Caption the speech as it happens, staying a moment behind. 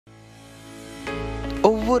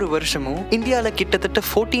ஒவ்வொரு வருஷமும் இந்தியாவில் கிட்டத்தட்ட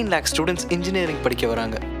 14 lakh ஸ்டூடெண்ட்ஸ் இன்ஜினியரிங் படிக்க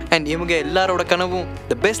வராங்க. அண்ட் இவங்க எல்லாரோட கனவும்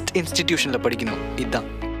த பெஸ்ட் இன்ஸ்டிடியூஷனில் படிக்கணும் இதுதான்.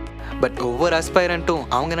 பட் ஒவ்வொரு அஸ்பைரண்ட்டும்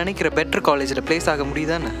அவங்க நினைக்கிற பெட்டர் காலேஜில் பிளேஸ் ஆக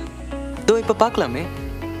முடியுதானே? இதோ இப்போ பார்க்கலாமே.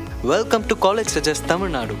 Welcome to college suggest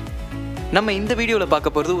Tamil Nadu. நம்ம இந்த வீடியோவில்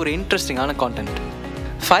பார்க்க போகிறது ஒரு இன்ட்ரெஸ்டிங்கான content.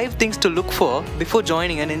 5 things to look for before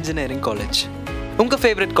joining an engineering college. உங்கள்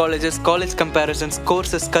favourite colleges, college comparisons,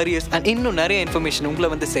 courses, careers and இன்னும் நிறைய இன்ஃபர்மேஷன் உங்களை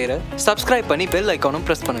வந்து சேர சப்ஸ்கிரைப் பண்ணி பெல் ஐக்கானும்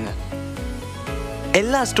ப்ரெஸ் பண்ணுங்கள்.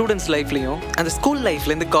 எல்லா ஸ்டூடெண்ட்ஸ் லைஃப்லையும் அந்த ஸ்கூல்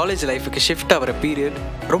லைஃப்லேருந்து காலேஜ் லைஃபுக்கு ஷிஃப்ட் ஆகிற பீரியட்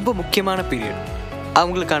ரொம்ப முக்கியமான பீரியட்.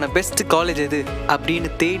 அவங்களுக்கான பெஸ்ட் காலேஜ் எது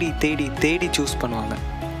அப்படின்னு தேடி தேடி தேடி சூஸ் பண்ணுவாங்க.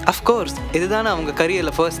 அஃப்கோர்ஸ் இதுதானே அவங்க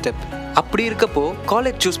கரியரில் ஃபர்ஸ்ட் ஸ்டெப். அப்படி இருக்கப்போ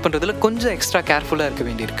காலேஜ் சூஸ் பண்ணுறதுல கொஞ்சம் எக்ஸ்ட்ரா கேர்ஃபுல்லாக இருக்க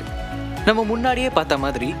வேண்டியிருக்கு. நம்ம முன்னாடியே பார்த்த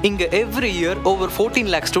மாதிரி இங்கே every year over 14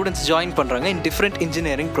 lakh students join பண்ணுறாங்க in different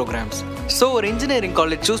engineering programs. So ஒரு இன்ஜினியரிங்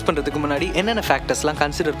காலேஜ் சூஸ் பண்ணுறதுக்கு முன்னாடி என்னென்ன ஃபேக்டர்ஸ்லாம்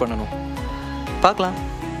கன்சிடர் பண்ணணும் பார்க்கலாம்.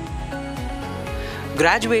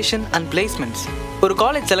 Graduation and placements. ஒரு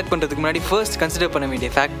காலேஜ் செலக்ட் பண்ணுறதுக்கு முன்னாடி ஃபர்ஸ்ட் கன்சிடர் பண்ண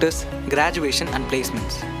வேண்டிய factors graduation and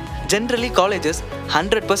placements. Generally colleges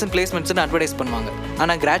 100% பிளேஸ்மெண்ட்ஸ்னு advertise பண்ணுவாங்க.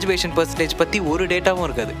 ஆனால் கிராஜுவேஷன் பர்சன்டேஜ் பற்றி ஒரு டேட்டாவும்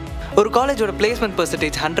இருக்காது. ஒரு காலேஜோட பிளேஸ்மெண்ட்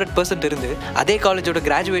பர்சன்டேஜ் 100% இருந்து அதே காலேஜோட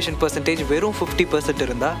கிராஜுவேஷன் பர்சன்டேஜ் வெறும் 50%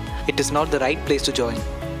 இருந்தால் it is not the right place to join.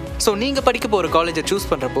 So நீங்கள் படிக்க போகிற காலேஜை சூஸ்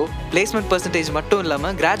பண்ணுறப்போ பிளேஸ்மெண்ட் பர்சன்டேஜ் மட்டும்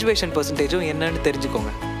இல்லாமல் கிராஜுவேஷன் பர்சன்டேஜும் என்னன்னு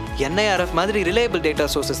தெரிஞ்சுக்கோங்க. NIRF மாதிரி ரிலையபிள் டேட்டா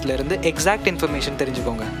சோர்சஸ்லேருந்து எக்ஸாக்ட் இன்ஃபர்மேஷன்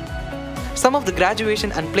தெரிஞ்சுக்கோங்க. Some of the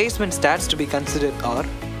graduation and placement stats to be considered are: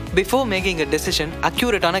 before making a decision,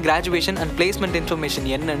 accurate-ஆன graduation and placement information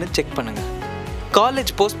என்னன்னு செக் பண்ணுங்க. காலேஜ்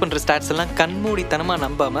போஸ்ட் பண்ணுற ஸ்டாட்ஸ் எல்லாம் கண்மூடித்தனமாக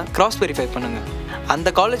நம்பாமல் கிராஸ் வெரிஃபை பண்ணுங்கள். அந்த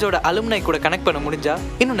காலேஜோட அலுமினை கூட கனெக்ட் பண்ண முடிஞ்சால்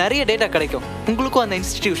இன்னும் நிறைய டேட்டா கிடைக்கும். உங்களுக்கும் அந்த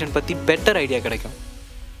இன்ஸ்டிடியூஷன் பற்றி பெட்டர் ஐடியா கிடைக்கும்.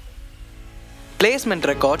 Placement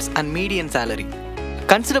records and median salary.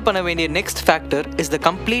 Consider பண்ண வேண்டிய next factor is the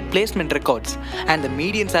complete placement records and the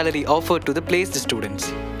median salary offer to the placed students.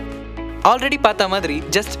 Already பார்த்த மாதிரி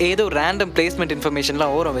ஜஸ்ட் ஏதோ ரேண்டம் பிளேஸ்மெண்ட்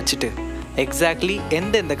இன்ஃபர்மேஷன்லாம் ஓரம் வச்சுட்டு எக்ஸாக்ட்லி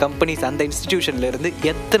எந்தெந்த கம்பெனிஸ் அந்த இன்ஸ்டிடியூஷன்லேருந்து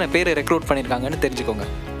எத்தனை பேர் ரெக்ரூட் பண்ணியிருக்காங்கன்னு தெரிஞ்சுக்கோங்க.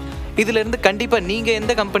 இதிலேருந்து கண்டிப்பாக நீங்கள்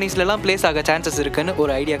எந்த கம்பெனிஸ்லாம் பிளேஸ் ஆக சான்சஸ் இருக்குன்னு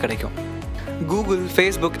ஒரு ஐடியா கிடைக்கும். கூகுள்,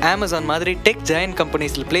 ஃபேஸ்புக், அமேசான் மாதிரி டெக் ஜாயின்ட்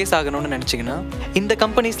கம்பெனிஸில் பிளேஸ் ஆகணும்னு நினச்சிங்கன்னா இந்த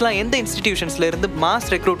கம்பெனிஸ்லாம் எந்த இன்ஸ்டிடியூஷன்ஸ்லேருந்து மாஸ்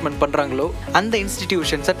ரெக்ரூட்மெண்ட் பண்ணுறாங்களோ அந்த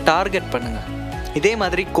இன்ஸ்டிடியூஷன்ஸை டார்கெட் பண்ணுங்கள். இதே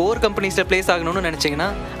மாதிரி கோர் கம்பெனிஸில் பிளேஸ் ஆகணும்னு நினச்சிங்கன்னா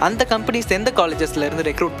அந்த கம்பெனிஸ் எந்த காலேஜஸ்லேருந்து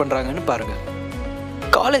ரெக்ரூட் பண்ணுறாங்கன்னு பாருங்கள்.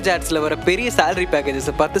 காலேஜ் ஆட்ஸில் வர பெரிய சேலரி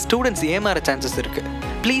பேக்கேஜஸை பார்த்து ஸ்டூடெண்ட்ஸ் ஏமாற சான்சஸ் இருக்குது.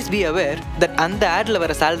 ப்ளீஸ் பி அவேர் தட் அந்த ஆடில்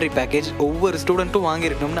வர சேலரி பேக்கேஜ் ஒவ்வொரு ஸ்டூடெண்ட்டும்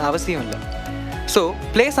வாங்கியிருக்கணும்னு அவசியம் இல்லை. ஸோ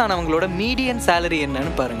பிளேஸ் ஆனவங்களோட மீடியன் சேலரி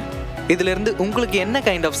என்னன்னு பாருங்கள். இதிலிருந்து உங்களுக்கு என்ன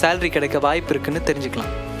கைண்ட் ஆஃப் சேலரி கிடைக்க வாய்ப்பு இருக்குன்னு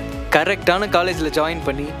தெரிஞ்சுக்கலாம். கரெக்டான காலேஜில் ஜாயின்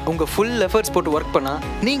பண்ணி உங்கள் ஃபுல் எஃபர்ட்ஸ் போட்டு ஒர்க் பண்ணால்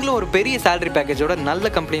நீங்களும் ஒரு பெரிய சேலரி பேக்கேஜோட நல்ல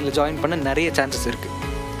கம்பெனியில் ஜாயின் பண்ண நிறைய சான்சஸ் இருக்குது.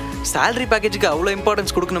 சேலரி பேக்கேஜுக்கு அவ்வளோ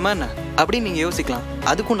இம்பார்ட்டன்ஸ் கொடுக்கணுமா என்ன அப்படின்னு நீங்கள் யோசிக்கலாம்.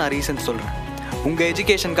 அதுக்கும் நான் ரீசன் சொல்கிறேன். உங்கள்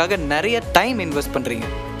எஜுகேஷனுக்காக நிறைய டைம் இன்வெஸ்ட் பண்ணுறீங்க.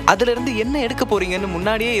 அதிலிருந்து என்ன எடுக்க போகிறீங்கன்னு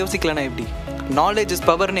முன்னாடியே யோசிக்கலனா எப்படி? நாலேஜ் இஸ்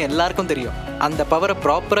பவர்னு எல்லாருக்கும் தெரியும். அந்த பவரை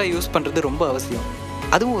ப்ராப்பராக யூஸ் பண்ணுறது ரொம்ப அவசியம்.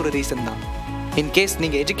 அதுவும் ஒரு ரீசன் தான். இன்கேஸ்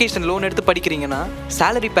நீங்கள் எஜுகேஷன் லோன் எடுத்து படிக்கிறீங்கன்னா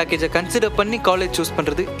சேலரி பேக்கேஜை கன்சிடர் பண்ணி காலேஜ் சூஸ்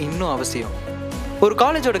பண்ணுறது இன்னும் அவசியம். ஒரு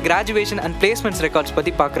காலேஜோட கிராஜுவேஷன் அண்ட் பிளேஸ்மெண்ட்ஸ் ரெக்கார்ட்ஸ்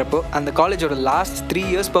பற்றி பார்க்குறப்போ அந்த காலேஜோட லாஸ்ட் 3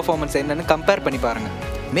 years பர்ஃபார்மன்ஸ் என்னன்னு கம்பேர் பண்ணி பாருங்கள்.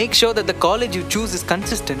 Make sure that the college you choose is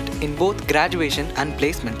consistent in both graduation and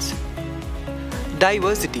placements.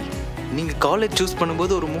 Diversity. நீங்கள் காலேஜ் சூஸ்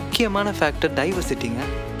பண்ணும்போது ஒரு முக்கியமான ஃபேக்டர் டைவர்சிட்டிங்க.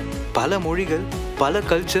 பல மொழிகள், பல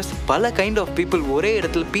கல்ச்சர்ஸ், பல கைண்ட் ஆஃப் பீப்புள் ஒரே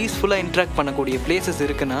இடத்துல பீஸ்ஃபுல்லாக இன்ட்ராக்ட் பண்ணக்கூடிய பிளேசஸ்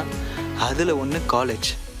இருக்குன்னா அதில் ஒன்று காலேஜ்.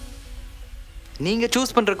 நீங்கள்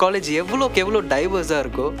சூஸ் பண்ணுற காலேஜ் எவ்வளோக்கு எவ்வளோ டைவர்ஸாக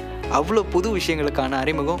இருக்கோ அவ்வளோ புது விஷயங்களுக்கான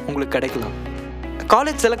அறிமுகம் உங்களுக்கு கிடைக்கலாம்.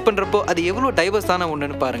 காலேஜ் செலக்ட் பண்ணுறப்போ அது எவ்வளோ டைவர்ஸான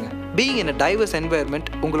ஒன்றுன்னு பாருங்கள். Being in a divorce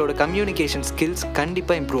environment உங்களோட கம்யூனிகேஷன் ஸ்கில்ஸ்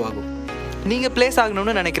கண்டிப்பாக இம்ப்ரூவ் ஆகும். நீங்கள் பிளேஸ்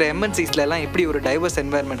ஆகணும்னு நினைக்கிற MNCஸ்லாம் எப்படி ஒரு டைவர்ஸ்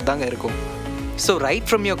என்வாயர்மெண்ட் தாங்க இருக்கும். So right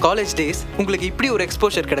from your college days உங்களுக்கு இப்படி ஒரு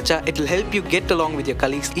எக்ஸ்போஷர் கிடைச்சா it will help you get along with your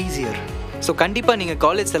colleagues easier. So கண்டிப்பாக நீங்கள்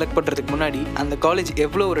காலேஜ் செலக்ட் பண்ணுறதுக்கு முன்னாடி அந்த காலேஜ்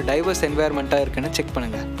எவ்வளோ ஒரு டைவர்ஸ் என்வாயர்மெண்ட்டாக இருக்குன்னு செக்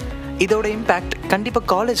பண்ணுங்கள். இதோட இம்பேக்ட் கண்டிப்பாக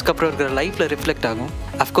காலேஜ்க்கு அப்புறம் இருக்கிற லைஃப்பில் ரிஃப்ளெக்ட் ஆகும்.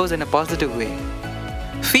 Of course in a positive way.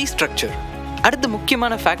 Fee structure. அடுத்த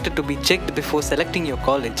முக்கியமான factor to be checked before selecting your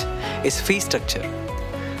college is fee structure.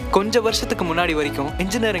 கொஞ்சம் வருஷத்துக்கு முன்னாடி வரைக்கும்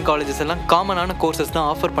இன்ஜினியரிங் காலேஜஸ் எல்லாம் காமனான கோர்சஸ் தான்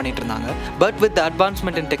ஆஃபர் பண்ணிட்டு இருந்தாங்க. But with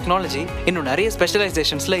advancement in technology இன்னும் நிறைய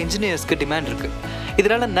ஸ்பெஷலைசேஷன்ஸில் இன்ஜினியர்ஸ்க்கு டிமாண்ட் இருக்குது.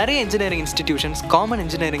 இதனால் நிறைய இன்ஜினியரிங் இன்ஸ்டிடியூஷன்ஸ் காமன்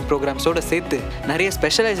இன்ஜினியரிங் ப்ரோக்ராம்ஸோடு சேர்த்து நிறைய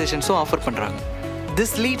ஸ்பெஷலைசேஷன்ஸும் ஆஃபர் பண்ணுறாங்க.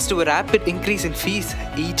 This leads to a rapid increase in fees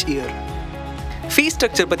each year. Fee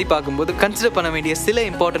structure பற்றி பார்க்கும்போது கன்சிடர் பண்ண வேண்டிய சில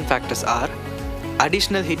important factors R: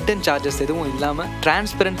 additional hidden charges எதுவும் இல்லாமல்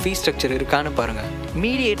டிரான்ஸ்பரண்ட் ஃபீ ஸ்ட்ரக்சர் இருக்கான்னு பாருங்கள்.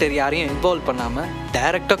 மீடியேட்டர் யாரையும் இன்வால்வ் பண்ணாமல்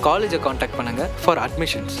டைரெக்டாக காலேஜை காண்டாக்ட் பண்ணுங்கள் ஃபார்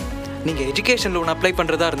அட்மிஷன்ஸ். நீங்கள் எஜுகேஷன் லோன் அப்ளை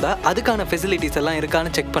பண்ணுறதா இருந்தால் அதுக்கான ஃபெசிலிட்டிஸ் எல்லாம்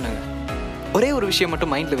இருக்கான்னு செக் பண்ணுங்கள். ஒரே ஒரு விஷயம்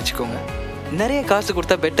மட்டும் மைண்டில் வச்சுக்கோங்க, நிறைய காசு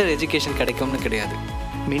கொடுத்தா பெட்டர் எஜுகேஷன் கிடைக்கும்னு கிடையாது.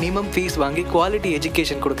 மினிமம் ஃபீஸ் வாங்கி குவாலிட்டி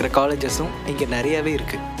எஜுகேஷன் கொடுக்குற காலேஜஸும் இங்கே நிறையாவே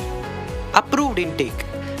இருக்குது. Approved intake.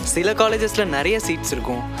 சில காலேஜஸில் நிறைய சீட்ஸ்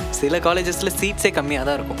இருக்கும், சில காலேஜஸில் சீட்ஸே கம்மியாக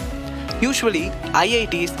தான் இருக்கும். யூஸ்வலி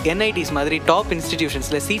ஐஐடிஸ், என்ஐடிஸ் மாதிரி டாப்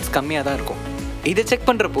இன்ஸ்டிடியூஷன்ஸில் சீட்ஸ் கம்மியாக தான் இருக்கும். இதை செக்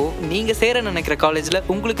பண்ணுறப்போ நீங்கள் சேர நினைக்கிற காலேஜில்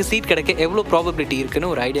உங்களுக்கு சீட் கிடைக்க எவ்வளோ ப்ராபபிலிட்டி இருக்குன்னு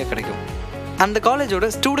ஒரு ஐடியா கிடைக்கும். அந்த காலேஜோட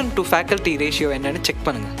ஸ்டூடெண்ட் டு ஃபேக்கல்ட்டி ரேஷியோ என்னன்னு செக்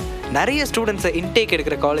பண்ணுங்கள். நிறைய ஸ்டூடெண்ட்ஸை இன்டேக்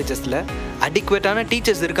எடுக்கிற காலேஜஸில் அடிக்குவேட்டான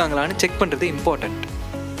டீச்சர்ஸ் இருக்காங்களான்னு செக் பண்ணுறது இம்பார்ட்டண்ட்.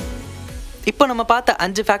 இப்போ நம்ம பார்த்த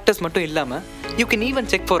 5 ஃபேக்டர்ஸ் மட்டும் இல்லாமல் you can even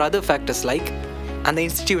check for other factors like அந்த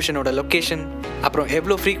இன்ஸ்டிடியூஷனோட லொக்கேஷன், அப்புறம்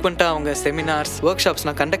எவ்வளோ ஃப்ரீக்வெண்ட்டாக அவங்க செமினார்ஸ், ஒர்க்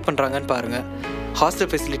ஷாப்ஸ்லாம் கண்டக்ட் பண்ணுறாங்கன்னு பாருங்கள், ஹாஸ்டல்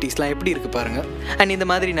ஃபெசிலிட்டிஸ்லாம் எப்படி இருக்குது பாருங்கள், அண்ட் இந்த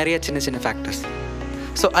மாதிரி நிறைய சின்ன சின்ன factors.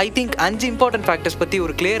 So I think 5 important factors பற்றி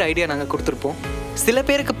ஒரு கிளியர் ஐடியா நாங்கள் கொடுத்துருப்போம். சில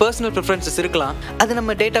பேருக்கு பர்சனல் ப்ரிஃபரன்சஸ் இருக்கலாம், அது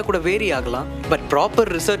நம்ம டேட்டா கூட வேரி ஆகலாம். பட்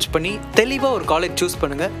ப்ராப்பர் ரிசர்ச் பண்ணி தெளிவாக ஒரு காலேஜ் சூஸ்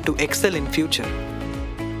பண்ணுங்கள் டு எக்ஸல் இன் ஃபியூச்சர்.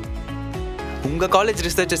 உங்கள் காலேஜ்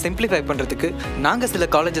ரிசர்ச்சை சிம்பிளிஃபை பண்ணுறதுக்கு நாங்கள் சில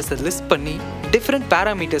காலேஜஸை லிஸ்ட் பண்ணி டிஃப்ரெண்ட்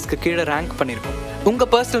பேராமீட்டர்ஸ்க்கு கீழே ரேங்க் பண்ணியிருக்கோம். உங்கள்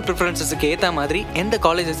பர்சனல் ப்ரிஃபரன்சஸுக்கு ஏற்ற மாதிரி எந்த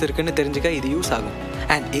காலேஜஸ் இருக்குன்னு தெரிஞ்சுக்க இது யூஸ் ஆகும்.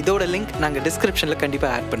 அண்ட் இதோட லிங்க் நாங்கள் டிஸ்கிரிப்ஷனில்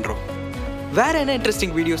கண்டிப்பாக ஆட் பண்ணுறோம். வேறு என்ன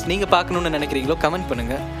இன்ட்ரெஸ்டிங் வீடியோஸ் நீங்கள் பார்க்கணுன்னு நினைக்கிறீங்களோ கமெண்ட்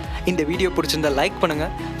பண்ணுங்கள். இந்த வீடியோ பிடிச்சிருந்தா லைக்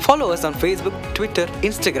பண்ணுங்கள். Follow us on Facebook, Twitter,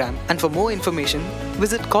 Instagram, and for more information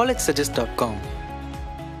visit collegesuggest.com.